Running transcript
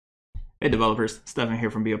Hey developers, Stefan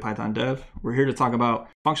here from Be a Python Dev. We're here to talk about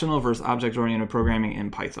functional versus object-oriented programming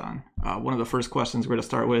in Python. One of the first questions we're going to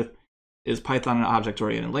start with is Python an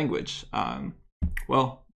object-oriented language?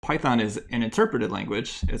 Well, Python is an interpreted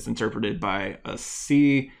language. It's interpreted by a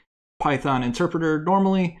C Python interpreter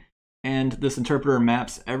normally, and this interpreter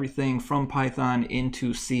maps everything from Python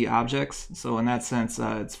into C objects. So in that sense,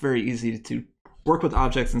 it's very easy to work with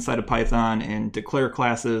objects inside of Python and declare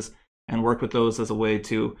classes and work with those as a way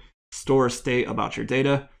to store state about your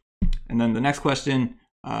data. And then the next question,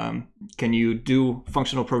 can you do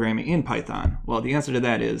functional programming in Python? Well, the answer to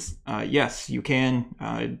that is yes, you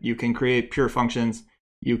can. You can create pure functions.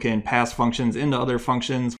 You can pass functions into other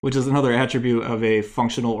functions, which is another attribute of a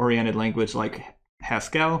functional oriented language like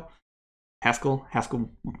Haskell,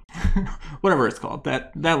 whatever it's called,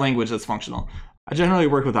 that language that's functional. I generally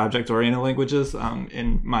work with object-oriented languages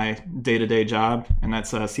in my day-to-day job, and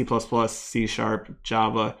that's C++, C#,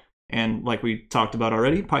 Java, and like we talked about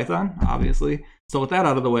already, Python, obviously. So with that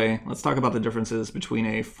out of the way, let's talk about the differences between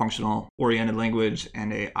a functional-oriented language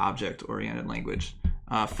and a object-oriented language.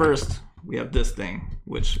 First, we have this thing,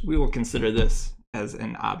 which we will consider this as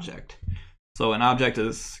an object. So an object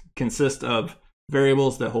consists of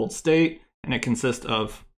variables that hold state, and it consists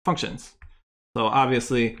of functions. So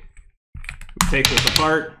obviously, we take this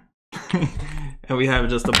apart, and we have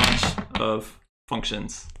just a bunch of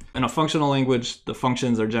functions. In a functional language, the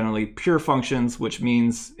functions are generally pure functions, which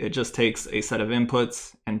means it just takes a set of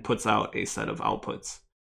inputs and puts out a set of outputs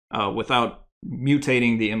without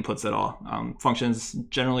mutating the inputs at all. Functions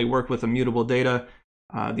generally work with immutable data.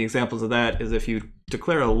 The examples of that is if you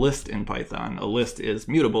declare a list in Python, a list is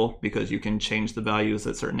mutable because you can change the values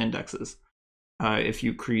at certain indexes. If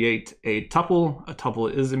you create a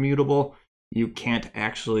tuple is immutable. You can't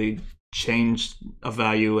actually change a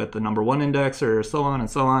value at the number 1 index or so on and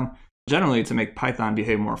so on. Generally, to make Python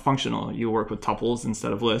behave more functional, you work with tuples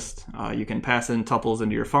instead of lists. You can pass in tuples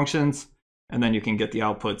into your functions, and then you can get the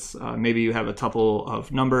outputs. Maybe you have a tuple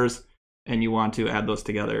of numbers, and you want to add those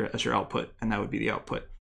together as your output, and that would be the output.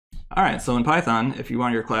 All right, so in Python, if you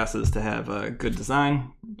want your classes to have a good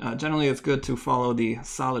design, generally it's good to follow the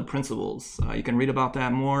solid principles. You can read about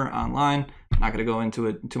that more online. I'm not going to go into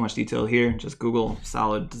it in too much detail here. Just Google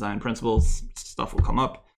solid design principles, stuff will come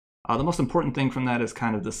up. The most important thing from that is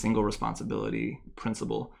kind of the single responsibility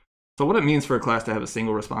principle. So what it means for a class to have a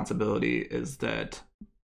single responsibility is that,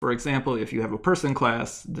 for example, if you have a person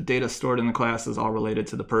class, the data stored in the class is all related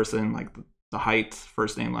to the person, like the height,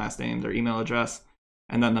 first name, last name, their email address.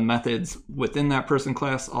 And then the methods within that person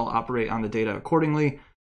class all operate on the data accordingly.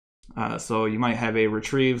 So you might have a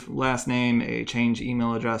retrieve last name, a change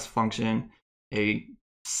email address function, a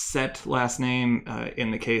set last name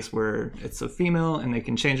in the case where it's a female and they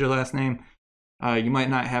can change their last name. You might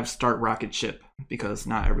not have start rocket ship because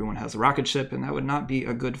not everyone has a rocket ship, and that would not be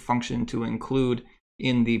a good function to include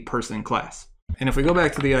in the person class. And if we go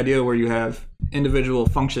back to the idea where you have individual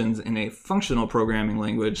functions in a functional programming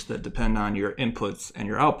language that depend on your inputs and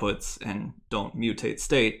your outputs and don't mutate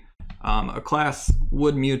state, a class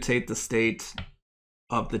would mutate the state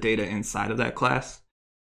of the data inside of that class,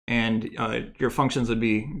 and your functions would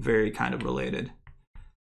be very kind of related.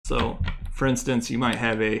 So for instance, you might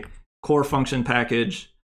have a core function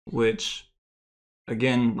package, which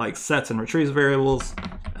again, like sets and retrieves variables.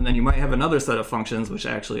 And then you might have another set of functions which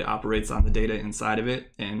actually operates on the data inside of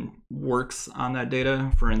it and works on that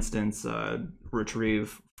data. For instance,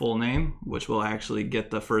 retrieve full name, which will actually get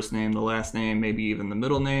the first name, the last name, maybe even the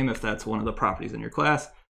middle name if that's one of the properties in your class,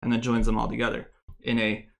 and then joins them all together. In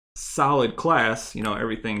a solid class,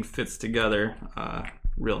 everything fits together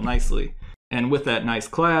real nicely. And with that nice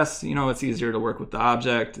class, it's easier to work with the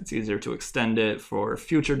object. It's easier to extend it for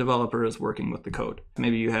future developers working with the code.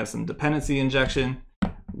 Maybe you have some dependency injection,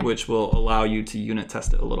 which will allow you to unit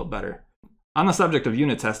test it a little better. On the subject of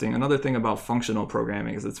unit testing, another thing about functional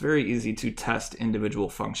programming is it's very easy to test individual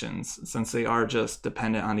functions. Since they are just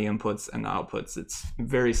dependent on the inputs and the outputs, it's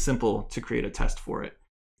very simple to create a test for it.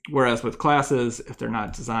 Whereas with classes, if they're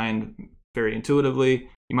not designed very intuitively,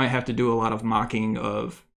 you might have to do a lot of mocking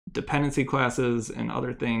of dependency classes and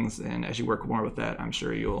other things. And as you work more with that, I'm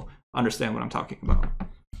sure you'll understand what I'm talking about.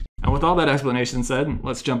 And with all that explanation said,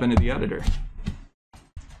 let's jump into the editor.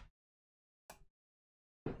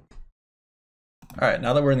 All right,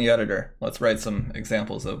 now that we're in the editor, let's write some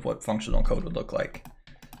examples of what functional code would look like.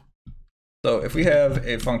 So if we have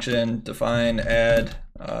a function define add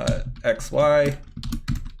x, y,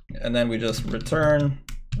 and then we just return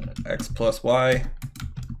x plus y,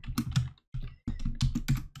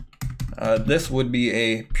 this would be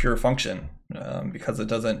a pure function because it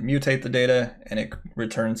doesn't mutate the data and it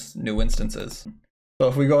returns new instances. So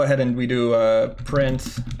if we go ahead and we do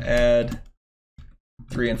print add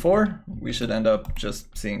 3 and 4, we should end up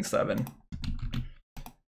just seeing 7.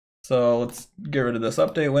 So let's get rid of this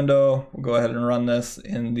update window. We'll go ahead and run this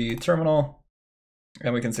in the terminal,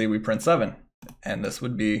 and we can see we print 7. And this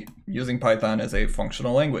would be using Python as a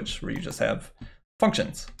functional language where you just have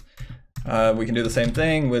functions. We can do the same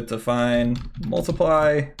thing with define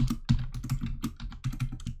multiply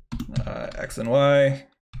x and y.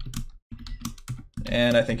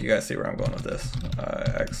 And I think you guys see where I'm going with this.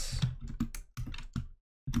 X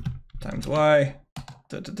times y.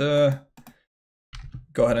 Go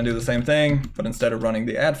ahead and do the same thing, but instead of running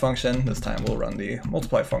the add function, this time we'll run the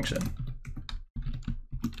multiply function.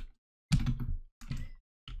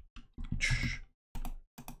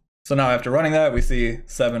 So now after running that, we see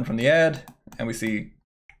 7 from the add, and we see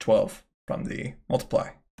 12 from the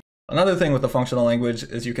multiply. Another thing with the functional language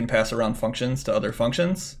is you can pass around functions to other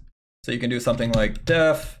functions. So you can do something like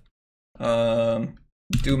def, DoMath,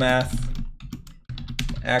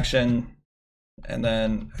 action, and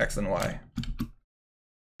then x and y.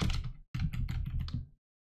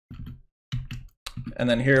 And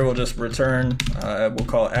then here we'll just return, we'll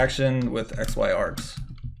call action with xy args.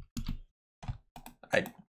 I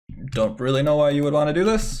don't really know why you would want to do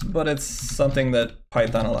this, but it's something that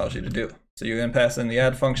Python allows you to do. So you can pass in the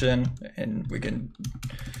add function, and we can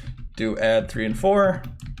do add 3 and 4.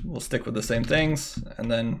 We'll stick with the same things,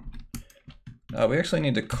 and then we actually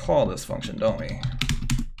need to call this function, don't we?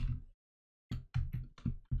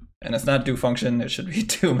 And it's not do function, it should be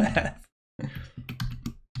do math.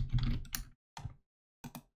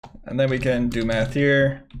 And then we can do math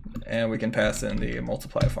here, and we can pass in the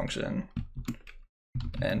multiply function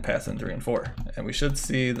and pass in 3 and 4. And we should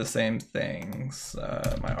see the same things.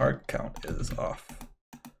 My arg count is off.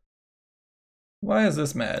 Why is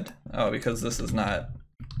this mad? Oh, because this is not,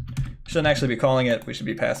 shouldn't actually be calling it, we should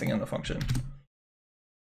be passing in the function.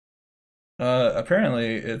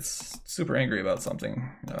 Apparently it's super angry about something.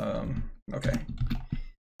 Okay.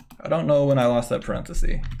 I don't know when I lost that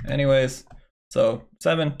parenthesis. Anyways, so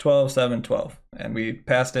 7, 12, 7, 12. And we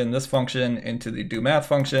passed in this function into the DoMath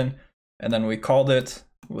function, and then we called it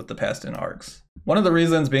with the passed in args. One of the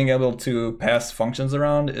reasons being able to pass functions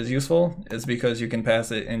around is useful is because you can pass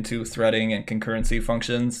it into threading and concurrency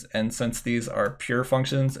functions. And since these are pure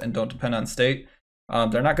functions and don't depend on state,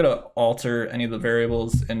 they're not going to alter any of the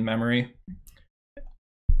variables in memory,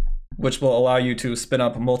 which will allow you to spin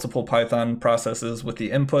up multiple Python processes with the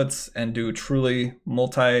inputs and do truly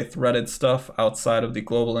multi-threaded stuff outside of the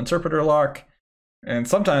global interpreter lock. And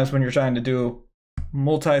sometimes when you're trying to do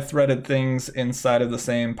multi-threaded things inside of the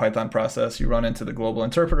same Python process, you run into the global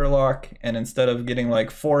interpreter lock, and instead of getting like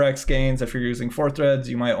 4x gains if you're using 4 threads,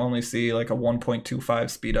 you might only see like a 1.25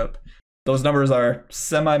 speed up. Those numbers are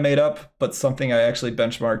semi-made up, but something I actually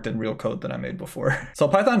benchmarked in real code that I made before. So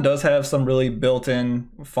Python does have some really built-in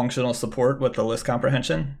functional support with the list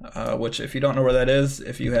comprehension, which if you don't know where that is,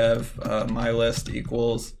 if you have my list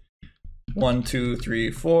equals 1, 2, 3,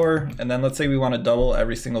 4, and then let's say we want to double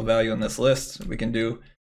every single value in this list, we can do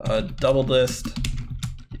doubled list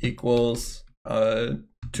equals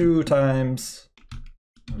 2 times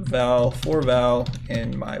val for val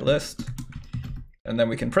in my list. And then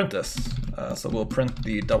we can print this. So we'll print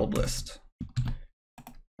the doubled list.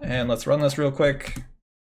 And let's run this real quick.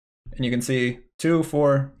 And you can see 2,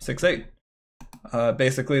 4, 6, 8.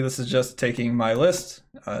 Basically, this is just taking my list,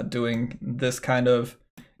 doing this kind of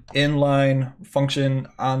inline function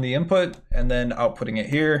on the input, and then outputting it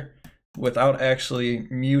here without actually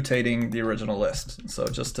mutating the original list. So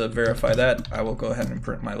just to verify that, I will go ahead and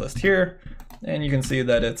print my list here. And you can see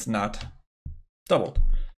that it's not doubled.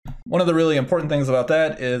 One of the really important things about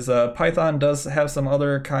that is Python does have some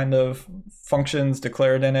other kind of functions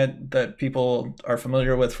declared in it that people are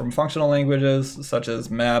familiar with from functional languages, such as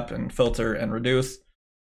map and filter and reduce.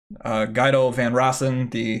 Guido van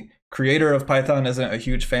Rossum, the creator of Python, isn't a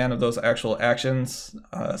huge fan of those actual actions.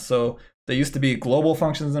 So they used to be global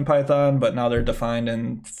functions in Python, but now they're defined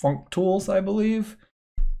in func tools, I believe.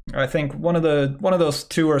 I think one of those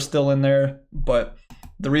two are still in there, but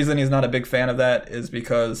the reason he's not a big fan of that is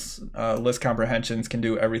because list comprehensions can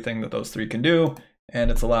do everything that those 3 can do,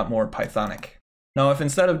 and it's a lot more Pythonic. Now, if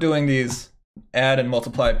instead of doing these add and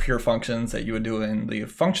multiply pure functions that you would do in the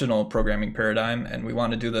functional programming paradigm, and we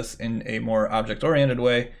want to do this in a more object-oriented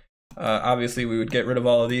way, obviously we would get rid of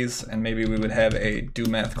all of these, and maybe we would have a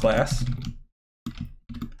DoMath class.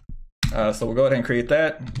 So we'll go ahead and create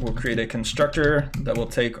that. We'll create a constructor that will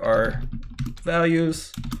take our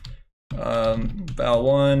values,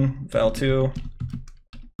 val1, val2,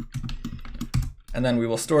 And then we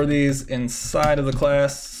will store these inside of the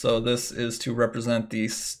class. So this is to represent the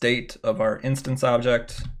state of our instance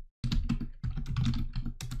object.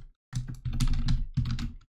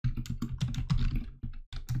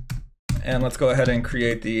 And let's go ahead and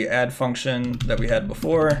create the add function that we had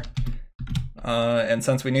before. And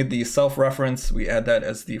since we need the self-reference, we add that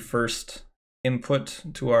as the first input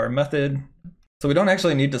to our method. So we don't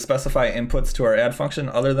actually need to specify inputs to our add function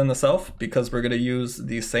other than the self, because we're going to use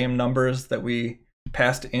the same numbers that we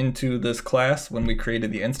passed into this class when we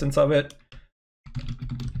created the instance of it.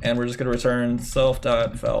 And we're just going to return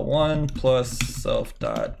self.val1 plus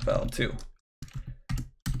self.val2.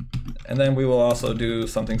 And then we will also do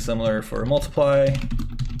something similar for multiply.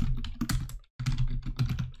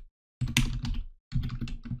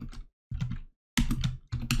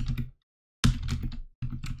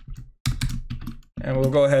 And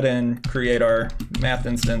we'll go ahead and create our math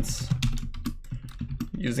instance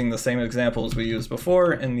using the same examples we used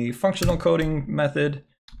before in the functional coding method.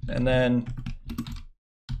 And then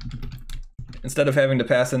instead of having to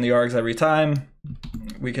pass in the args every time,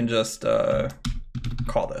 we can just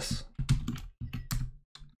call this.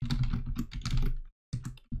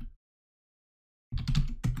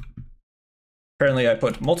 Apparently I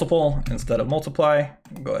put multiple instead of multiply.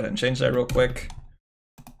 We'll go ahead and change that real quick.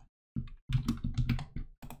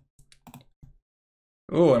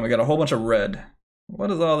 Ooh, and we got a whole bunch of red.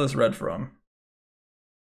 What is all this red from?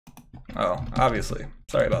 Oh, obviously.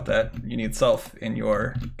 Sorry about that. You need self in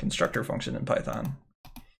your constructor function in Python.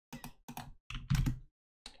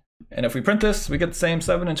 And if we print this, we get the same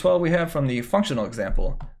 7 and 12 we have from the functional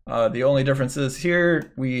example. The only difference is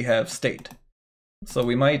here we have state. So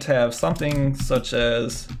we might have something such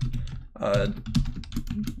as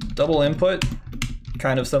double input,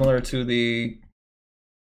 kind of similar to the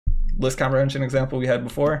list comprehension example we had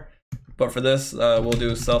before. But for this, we'll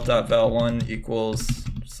do self.val1 equals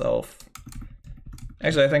self.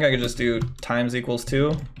 Actually, I think I could just do times equals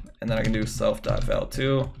 2, and then I can do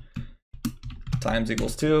self.val2 times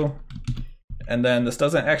equals 2. And then this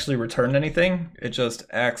doesn't actually return anything. It just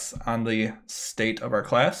acts on the state of our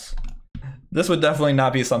class. This would definitely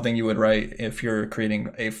not be something you would write if you're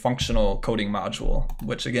creating a functional coding module,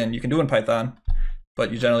 which again, you can do in Python,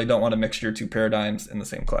 but you generally don't want to mix your two paradigms in the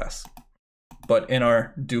same class. But in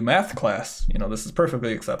our DoMath class, this is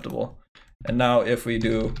perfectly acceptable. And now if we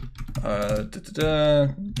do, well,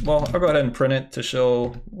 I'll go ahead and print it to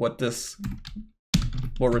show what this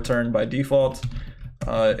will return by default.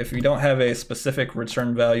 If you don't have a specific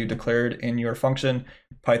return value declared in your function,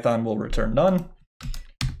 Python will return none.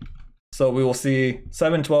 So we will see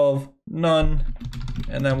 7, 12, none,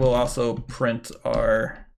 and then we'll also print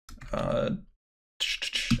our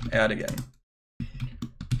add again.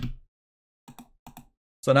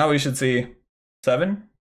 So now we should see 7,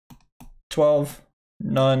 12,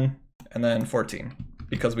 none, and then 14,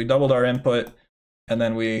 because we doubled our input and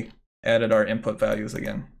then we added our input values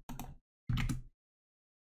again.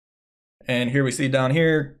 And here we see down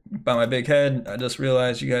here by my big head, I just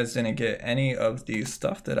realized you guys didn't get any of the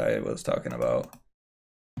stuff that I was talking about.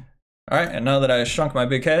 All right, and now that I shrunk my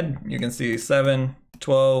big head, you can see 7,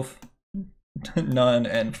 12, none,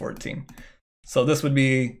 and 14. So this would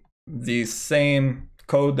be the same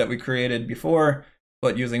code that we created before,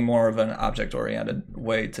 but using more of an object-oriented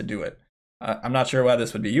way to do it. I'm not sure why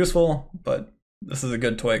this would be useful, but this is a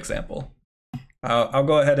good toy example. I'll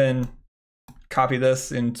go ahead and copy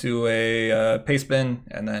this into a paste bin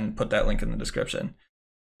and then put that link in the description.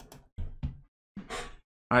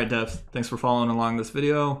 All right, devs, thanks for following along this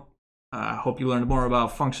video. I hope you learned more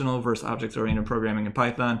about functional versus object-oriented programming in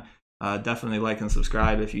Python. Definitely like and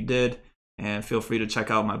subscribe if you did, and feel free to check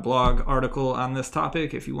out my blog article on this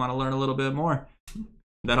topic if you want to learn a little bit more.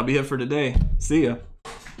 That'll be it for today. See ya.